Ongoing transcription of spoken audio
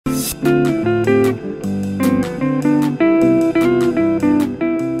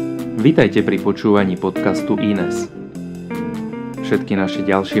Vítajte pri počúvaní podcastu INESS. Všetky naše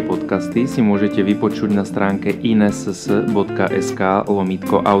ďalšie podcasty si môžete vypočuť na stránke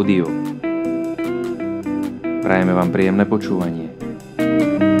iness.sk/audio. Prajeme vám príjemné počúvanie.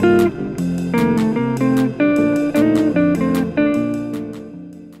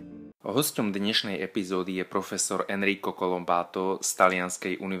 Hosťom dnešnej epizódy je profesor Enrico Colombatto z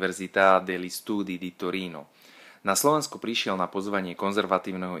talianskej Università degli Studi di Torino. Na Slovensku prišiel na pozvanie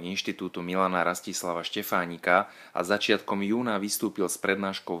Konzervatívneho inštitútu Milana Rastislava Štefánika a začiatkom júna vystúpil s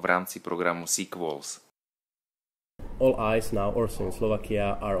prednáškou v rámci programu Sequels. All eyes now also in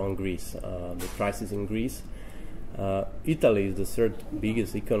Slovakia are on Greece, the crisis in Greece. Italy is the third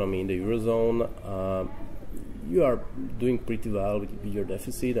biggest economy in the Eurozone. You are doing pretty well with your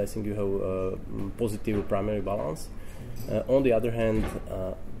deficit. I think you have a positive primary balance. On the other hand,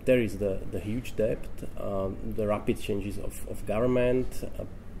 there is the huge debt, the rapid changes of government, a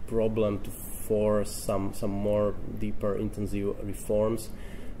problem to force some more deeper, intensive reforms.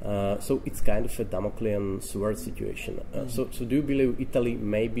 So it's kind of a Damoclean sword situation. So do you believe Italy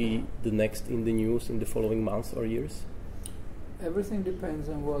may be the next in the news in the following months or years? Everything depends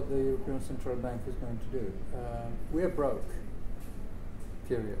on what the European Central Bank is going to do. We are broke,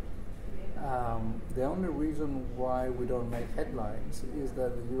 period. The only reason why we don't make headlines is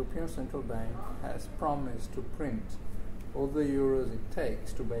that the European Central Bank has promised to print all the euros it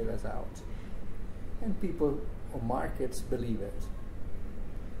takes to bail us out. And people or markets believe it.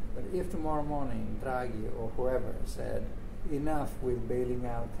 But if tomorrow morning Draghi or whoever said enough with bailing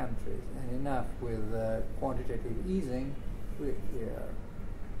out countries and enough with quantitative easing, we are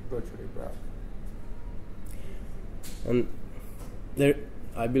virtually broke. And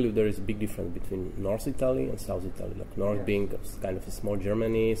I believe there is a big difference between North Italy and South Italy. Like North being kind of a small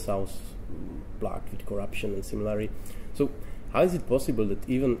Germany, South plagued with corruption and similarly. So how is it possible that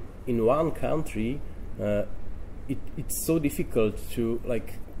even in one country it's so difficult to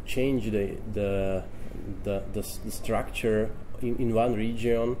change the structure in one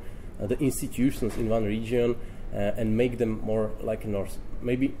region, the institutions in one region, and make them more like North?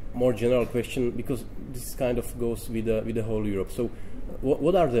 Maybe more general question, because this kind of goes with the whole Europe. So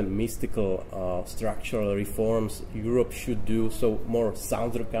what are the mystical structural reforms Europe should do so more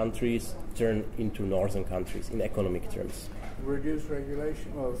southern countries turn into northern countries in economic terms? Reduce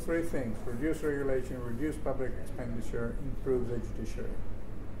regulation. Well, three things: reduce regulation, reduce public expenditure, improve the judiciary.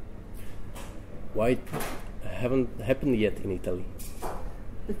 Why it haven't happened yet in Italy?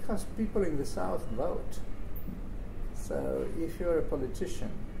 Because people in the south vote. So if you're a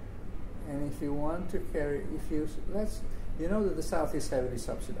politician and if you want to carry, you know that the South is heavily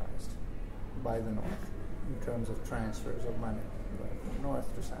subsidized by the North in terms of transfers of money from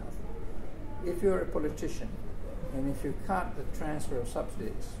North to South. If you're a politician and if you cut the transfer of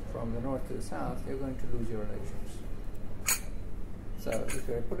subsidies from the North to the South, you're going to lose your elections. So if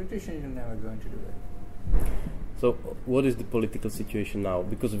you're a politician, you're never going to do it. So what is the political situation now?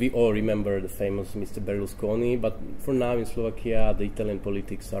 Because we all remember the famous Mr. Berlusconi, but for now in Slovakia, the Italian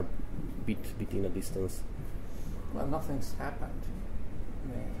politics are a bit in a distance. Well, nothing's happened. I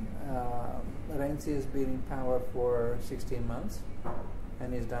mean, Renzi has been in power for 16 months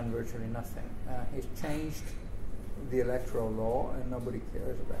and he's done virtually nothing. He's changed the electoral law and nobody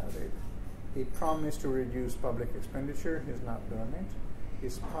cares about it. He promised to reduce public expenditure, he's not done it. He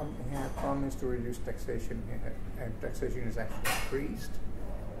had promised to reduce taxation, and taxation is actually increased.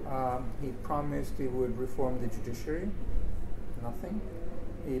 He promised he would reform the judiciary, nothing.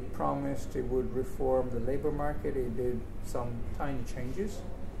 He promised he would reform the labor market. He did some tiny changes,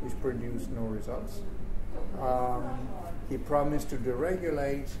 which produced no results. He promised to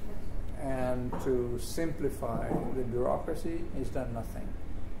deregulate and to simplify the bureaucracy. He's done nothing.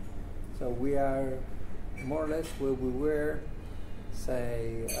 So we are more or less where we were,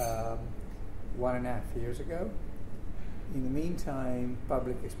 say, 1.5 years ago. In the meantime,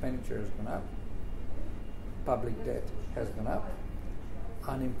 public expenditure has gone up, public debt has gone up,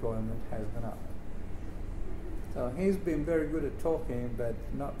 unemployment has gone up. So he's been very good at talking, but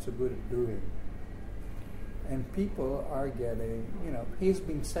not so good at doing. And people are getting, he's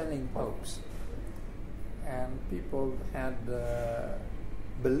been selling hopes. And people had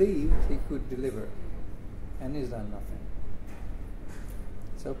believed he could deliver, and he's done nothing.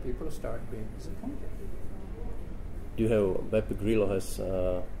 So people start being disappointed. Do you have Beppe Grillo has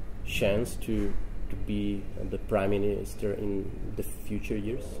a chance to be the prime minister in the future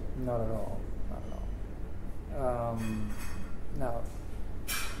years? Not at all. No.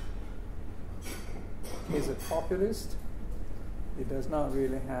 He's a populist. It does not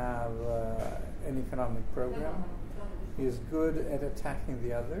really have an economic program. He is good at attacking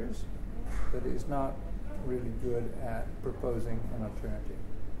the others, but is not really good at proposing an alternative.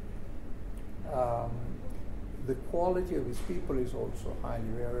 The quality of his people is also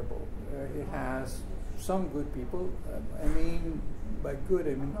highly variable. He has some good people. I mean, by good,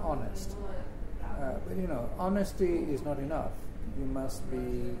 I mean honest. But you know, honesty is not enough. You must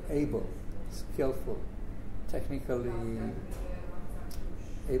be able, skillful, technically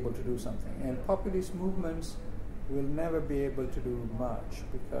able to do something. And populist movements will never be able to do much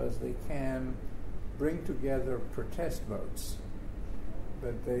because they can bring together protest votes,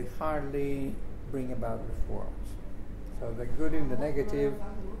 but they hardly bring about reforms. So they're good in the negative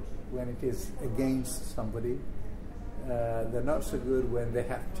when it is against somebody. They're not so good when they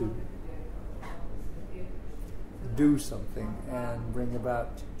have to do something and bring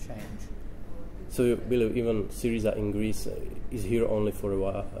about change. So you believe even Syriza in Greece is here only for a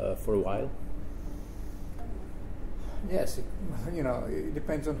while? Yes, it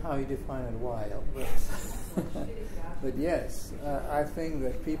depends on how you define a while. But yes, I think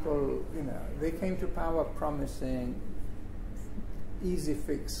that people, they came to power promising easy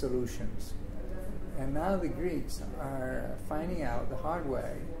fix solutions. And now the Greeks are finding out the hard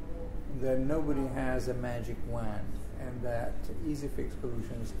way that nobody has a magic wand and that easy fix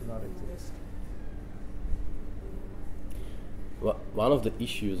solutions do not exist. Well, one of the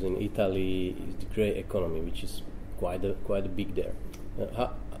issues in Italy is the grey economy, which is quite big there.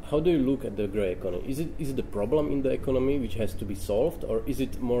 How do you look at the grey economy? Is it a problem in the economy which has to be solved, or is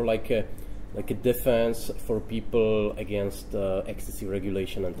it more like a defense for people against excessive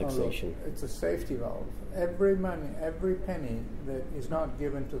regulation and taxation? Look, it's a safety valve. Every penny that is not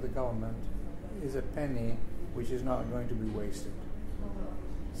given to the government is a penny which is not going to be wasted.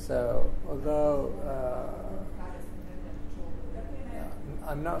 So, although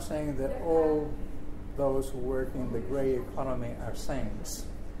I'm not saying that all those who work in the grey economy are saints.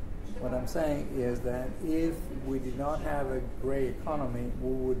 What I'm saying is that if we did not have a grey economy,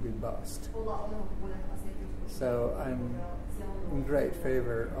 we would be bust. So I'm in great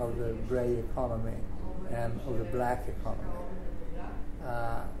favor of the grey economy and of the black economy.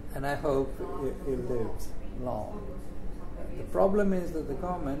 And I hope it lives long. The problem is that the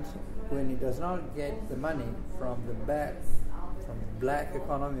government, when it does not get the money from the black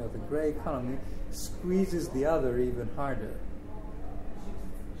economy or the grey economy, squeezes the other even harder.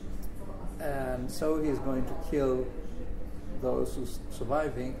 And so he's going to kill those who are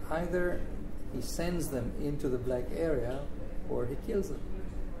surviving. Either he sends them into the black area or he kills them.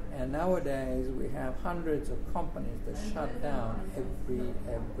 And nowadays we have hundreds of companies that shut down every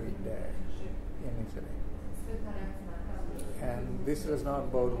day in Italy. And this does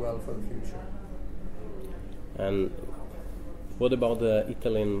not bode well for the future. And what about the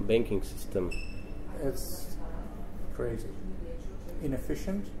Italian banking system? It's crazy.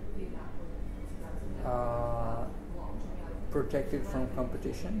 Inefficient. Protected from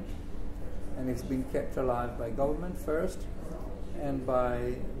competition, and it's been kept alive by government first and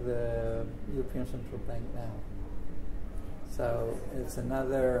by the European Central Bank now. So it's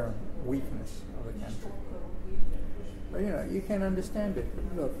another weakness of the country. But you can understand it.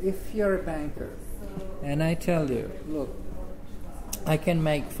 Look, if you're a banker and I tell you, look, I can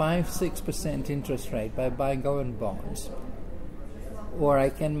make 5-6% interest rate by buying government bonds, or I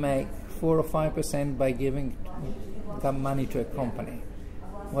can make 4 or 5% by giving the money to a company.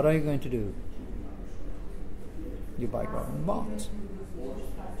 What are you going to do? You buy government bonds.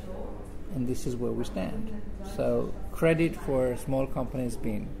 And this is where we stand. So credit for small companies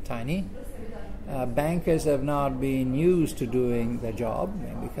being tiny. Bankers have not been used to doing the job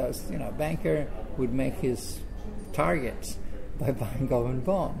because a banker would make his targets by buying government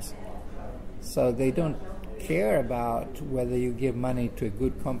bonds. So they don't care about whether you give money to a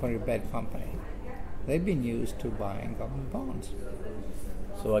good company or bad company. They've been used to buying government bonds.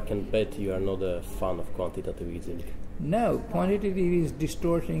 So I can bet you are not a fan of quantitative easing. No, quantitative is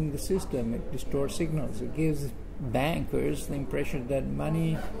distorting the system. It distorts signals. It gives bankers the impression that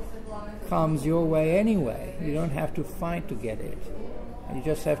money comes your way anyway. You don't have to fight to get it. You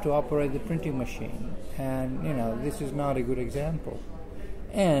just have to operate the printing machine. And, this is not a good example.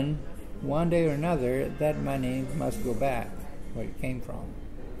 And one day or another, that money must go back where it came from.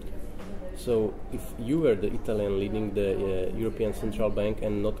 So, if you were the Italian leading the European Central Bank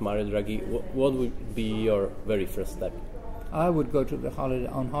and not Mario Draghi, what would be your very first step? I would go to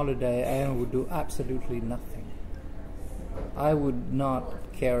on holiday and would do absolutely nothing. I would not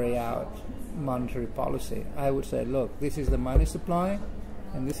carry out monetary policy. I would say, look, this is the money supply,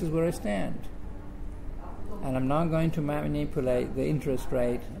 and this is where I stand. and I'm not going to manipulate the interest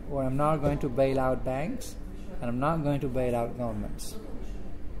rate, or I'm not going to bail out banks, and I'm not going to bail out governments.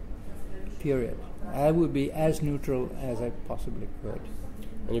 Period. I would be as neutral as I possibly could.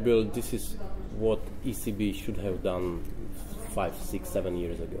 And you believe this is what ECB should have done 5, 6, 7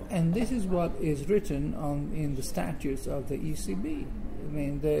 years ago? And this is what is written in the statutes of the ECB. I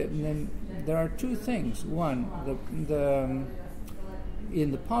mean, there are two things. One,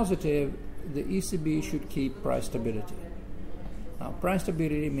 in the positive, the ECB should keep price stability. Now, price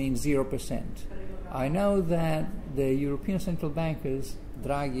stability means 0%. I know that the European Central Bankers,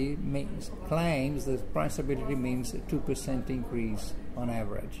 Draghi, claims that price stability means a 2% increase on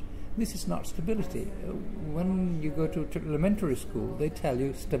average. This is not stability. When you go to elementary school, they tell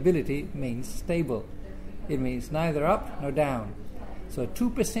you stability means stable. It means neither up nor down. So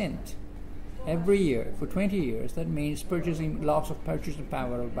 2% every year for 20 years, that means loss of purchasing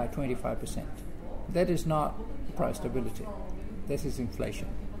power by 25%. That is not price stability. This is inflation.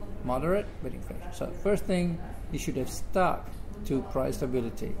 Moderate, but inflation. So first thing, you should have stuck to price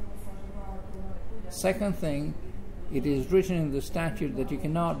stability. Second thing, it is written in the statute that you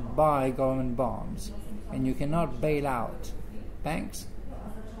cannot buy government bonds and you cannot bail out banks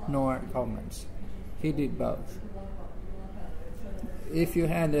nor governments. He did both. If you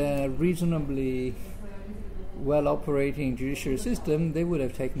had a reasonably well-operating judiciary system, they would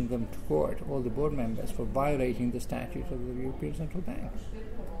have taken them to court, all the board members, for violating the statute of the European Central Bank.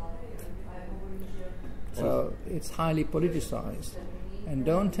 So it's highly politicized. And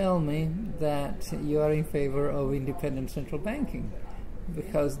don't tell me that you are in favor of independent central banking,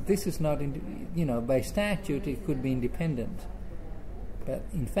 because this is not, by statute it could be independent. But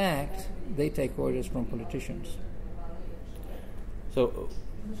in fact, they take orders from politicians. So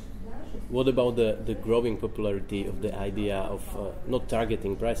what about the growing popularity of the idea of not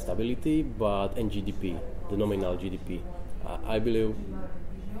targeting price stability, but NGDP, the nominal GDP? I believe...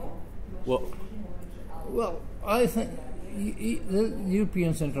 Well, I think the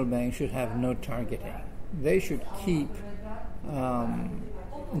European Central Bank should have no targeting. They should keep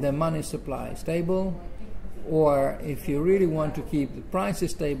the money supply stable, or if you really want to keep the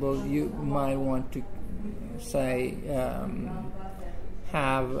prices stable, you might want to say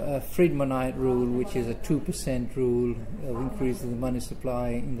have a Friedmanite rule, which is a 2% rule of increase of the money supply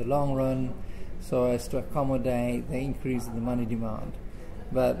in the long run, so as to accommodate the increase in the money demand.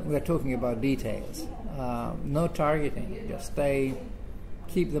 But we're talking about details. No targeting, just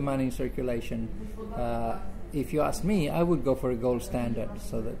keep the money in circulation. If you ask me, I would go for a gold standard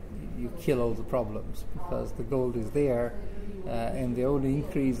so that you kill all the problems, because the gold is there, and the only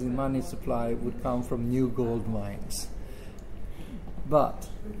increase in money supply would come from new gold mines. But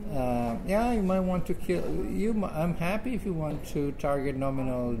you might want to kill. I'm happy if you want to target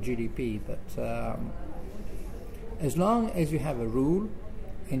nominal GDP, but as long as you have a rule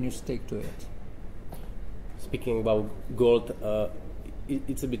and you stick to it. Speaking about gold,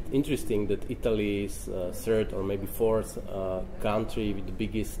 it's a bit interesting that Italy is third or maybe fourth country with the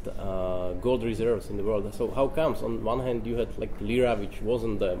biggest gold reserves in the world. So how comes? On one hand, you had like lira, which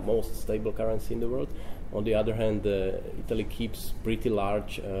wasn't the most stable currency in the world. On the other hand, Italy keeps pretty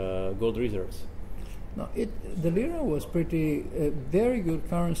large gold reserves. No, the lira was very good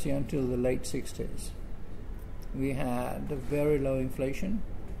currency until the late 60s. We had a very low inflation,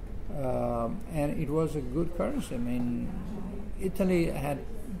 and it was a good currency. I mean, Italy had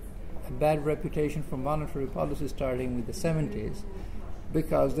a bad reputation for monetary policy starting with the 70s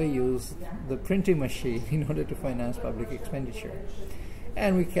because they used the printing machine in order to finance public expenditure.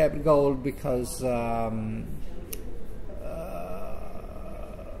 And we kept gold because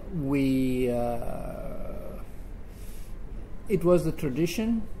it was the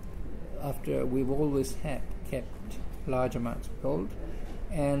tradition. After we've always kept large amounts of gold,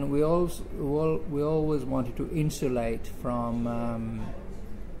 and we always wanted to insulate from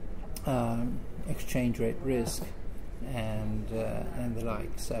exchange rate risk and the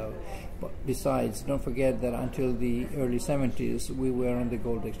like. So, but besides, don't forget that until the early 70s we were on the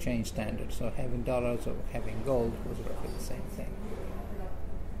gold exchange standard. So having dollars or having gold was roughly the same thing.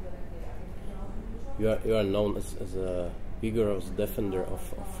 You are known as a vigorous defender of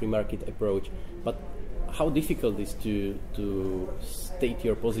free market approach, but how difficult is to state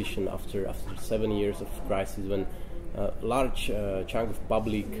your position after 7 years of crisis, when a large chunk of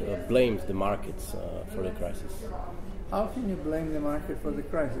public blames the markets for the crisis? How can you blame the market for the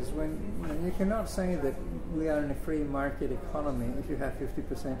crisis when you cannot say that we are in a free market economy if you have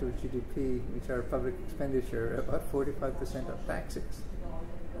 50% of GDP, which are public expenditure, about 45% of taxes?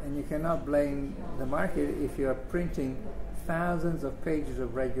 And you cannot blame the market if you are printing thousands of pages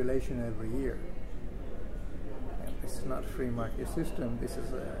of regulation every year. this is not a free market system. This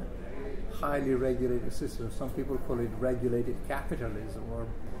is a highly regulated system. Some people call it regulated capitalism, or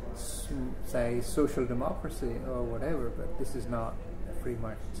say social democracy, or whatever, but this is not a free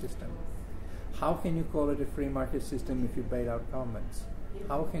market system. How can you call it a free market system if you bail out governments?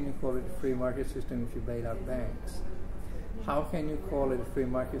 How can you call it a free market system if you bail out banks? How can you call it a free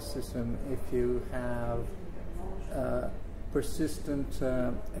market system if you have a persistent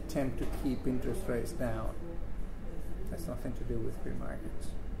attempt to keep interest rates down? That's nothing to do with free markets.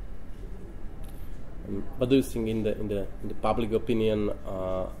 But do you think in the public opinion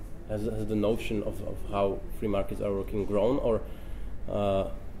has the notion of how free markets are working grown, or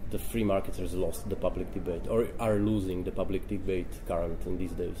the free markets has lost the public debate, or are losing the public debate current in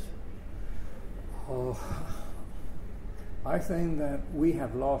these days? Oh, I think that we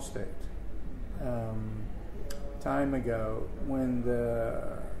have lost it time ago, when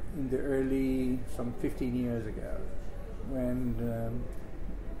in the early, some 15 years ago, when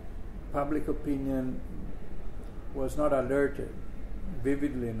public opinion was not alerted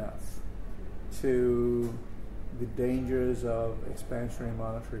vividly enough to the dangers of expansionary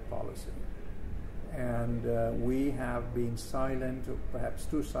monetary policy. And we have been silent, or perhaps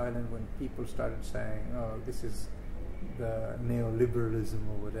too silent, when people started saying, oh, this is the neoliberalism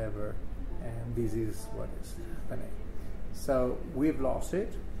or whatever, and this is what is happening. So we've lost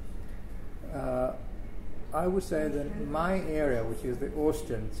it. I would say that my area, which is the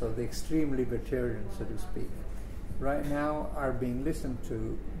Austrian, so the extreme libertarian, so to speak, right now are being listened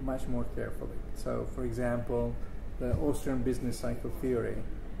to much more carefully. So, for example, the Austrian business cycle theory,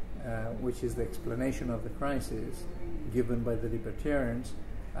 which is the explanation of the crisis given by the libertarians,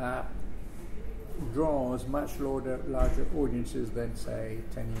 draws much larger audiences than, say,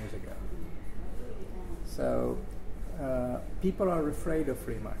 10 years ago. So people are afraid of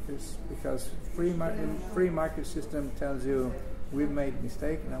free markets, because free market system tells you we've made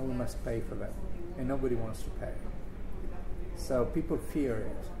mistake, now we must pay for them, and nobody wants to pay. So people fear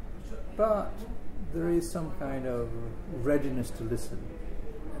it, but there is some kind of readiness to listen,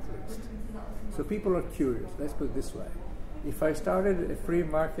 at least. So people are curious. Let's put it this way: if I started a free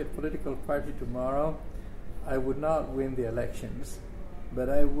market political party tomorrow, I would not win the elections, but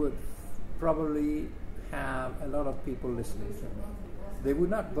I would probably have a lot of people listening to me. They would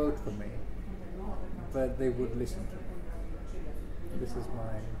not vote for me, but they would listen to me. This is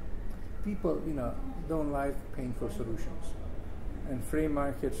my... People, don't like painful solutions. And free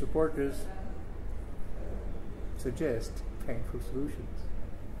market supporters suggest painful solutions.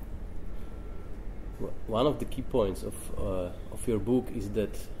 One of the key points of your book is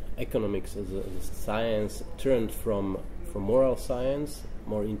that economics as a science turned from moral science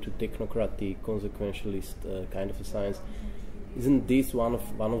more into technocratic, consequentialist kind of a science. Isn't this one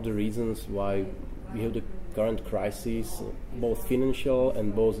of the reasons why we have the current crisis, both financial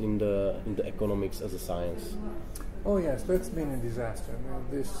and both in the economics as a science? Oh yes, that's been a disaster.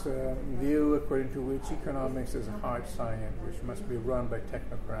 This view according to which economics is a hard science, which must be run by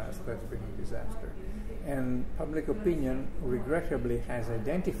technocrats, that's been a disaster. And public opinion, regrettably, has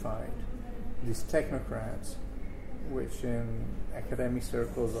identified these technocrats, which in academic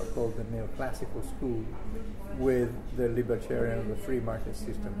circles are called the neoclassical school, with the libertarian, the free market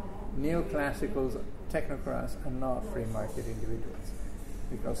system. Neoclassicals, technocrats, are not free market individuals,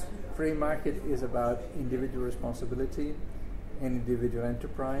 because free market is about individual responsibility and individual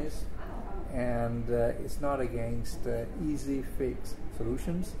enterprise, and it's not against easy fix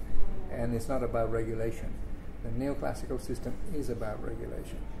solutions, and it's not about regulation. The neoclassical system is about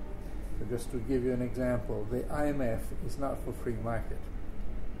regulation. So just to give you an example, the IMF is not for free market,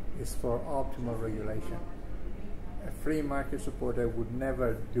 it's for optimal regulation. A free market supporter would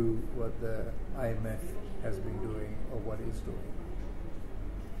never do what the IMF has been doing or what it is doing.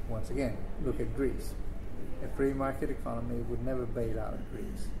 Once again, look at Greece. A free market economy would never bail out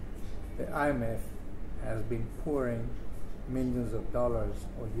Greece. The IMF has been pouring millions of dollars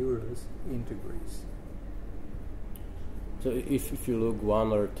or euros into Greece. So if you look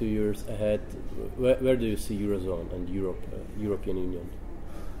 1 or 2 years ahead, where do you see Eurozone and European Union?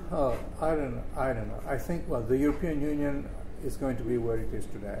 Oh, I don't know. I think, the European Union is going to be where it is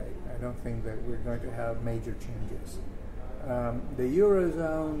today. I don't think that we're going to have major changes. The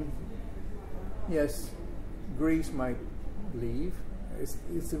Eurozone, yes, Greece might leave.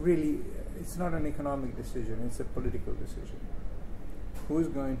 It's not an economic decision, it's a political decision. Who's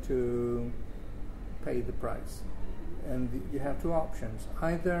going to pay the price? And you have two options.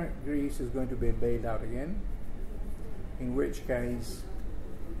 Either Greece is going to be bailed out again, in which case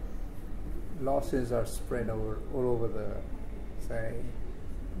losses are spread all over the, say,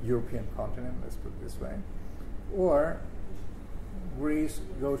 European continent, let's put it this way, or Greece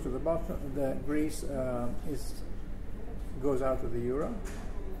goes to the bottom. Greece goes out of the euro.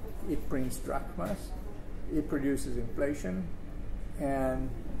 It prints drachmas. It produces inflation, and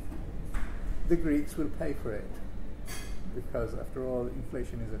the Greeks will pay for it because, after all,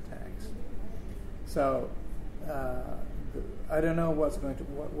 inflation is a tax. So I don't know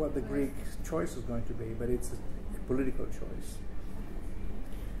what the Greek choice is going to be, but it's a political choice.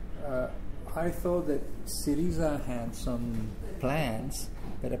 I thought that Syriza had some plans,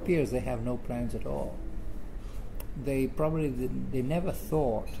 but it appears they have no plans at all. They never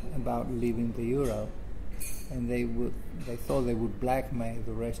thought about leaving the euro, and they thought they would blackmail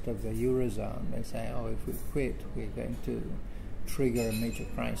the rest of the eurozone and say, "Oh, if we quit, we're going to trigger a major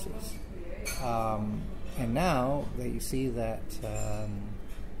crisis." And now they see that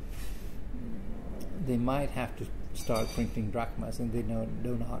they might have to start printing drachmas, and they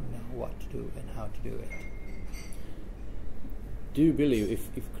do not know what to do and how to do it. Do you believe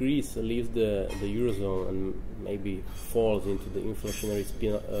if Greece leaves the Eurozone and maybe falls into the inflationary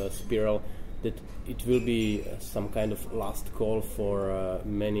spiral, that it will be some kind of last call for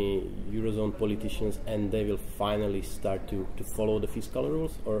many Eurozone politicians, and they will finally start to follow the fiscal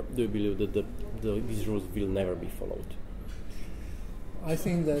rules? Or do you believe that these rules will never be followed? I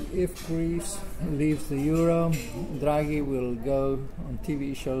think that if Greece leaves the euro, Draghi will go on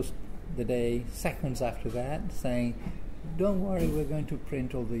TV shows the day seconds after that saying, "Don't worry, we're going to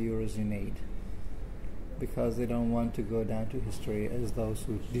print all the euros you need," because they don't want to go down to history as those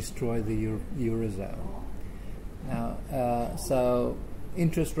who destroy the eurozone. Now, so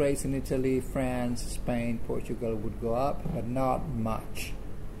interest rates in Italy, France, Spain, Portugal would go up, but not much,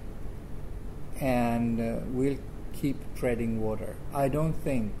 and we'll keep treading water. I don't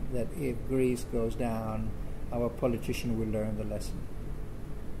think that if Greece goes down, our politician will learn the lesson.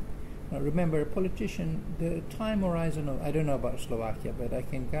 Now remember, a politician, the time horizon of, I don't know about Slovakia, but I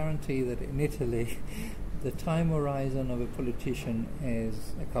can guarantee that in Italy, the time horizon of a politician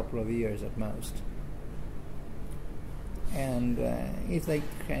is a couple of years at most. And if they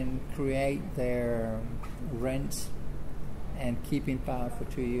can create their rents and keep in power for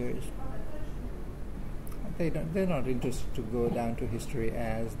 2 years, they're not interested to go down to history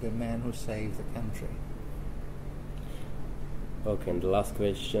as the man who saved the country. Okay, and the last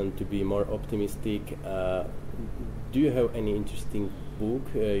question, to be more optimistic, do you have any interesting book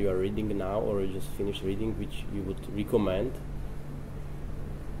you are reading now, or you just finished reading, which you would recommend?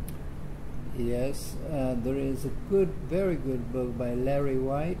 Yes, there is a very good book by Larry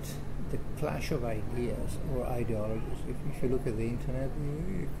White, The Clash of Ideas or Ideologies. If you look at the internet,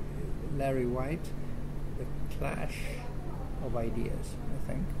 Larry White, The Clash of Ideas, I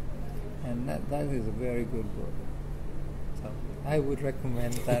think, and that is a very good book. So I would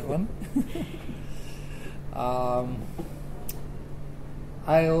recommend that one.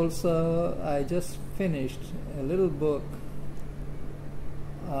 I just finished a little book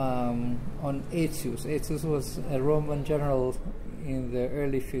on Aetius. Aetius was a Roman general in the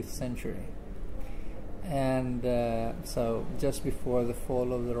early 5th century, and so just before the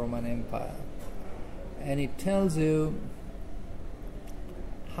fall of the Roman Empire. And it tells you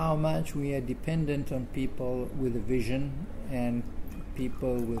how much we are dependent on people with a vision and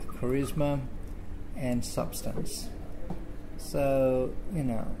people with charisma and substance. So,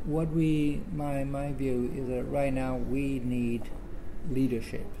 my view is that right now we need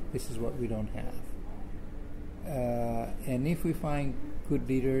leadership. This is what we don't have. And if we find good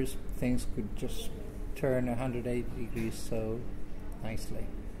leaders, things could just turn 180 degrees so nicely.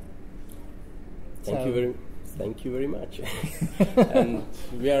 Thank you very much. And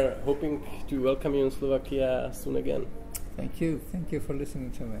we are hoping to welcome you in Slovakia soon again. Thank you for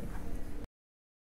listening to me.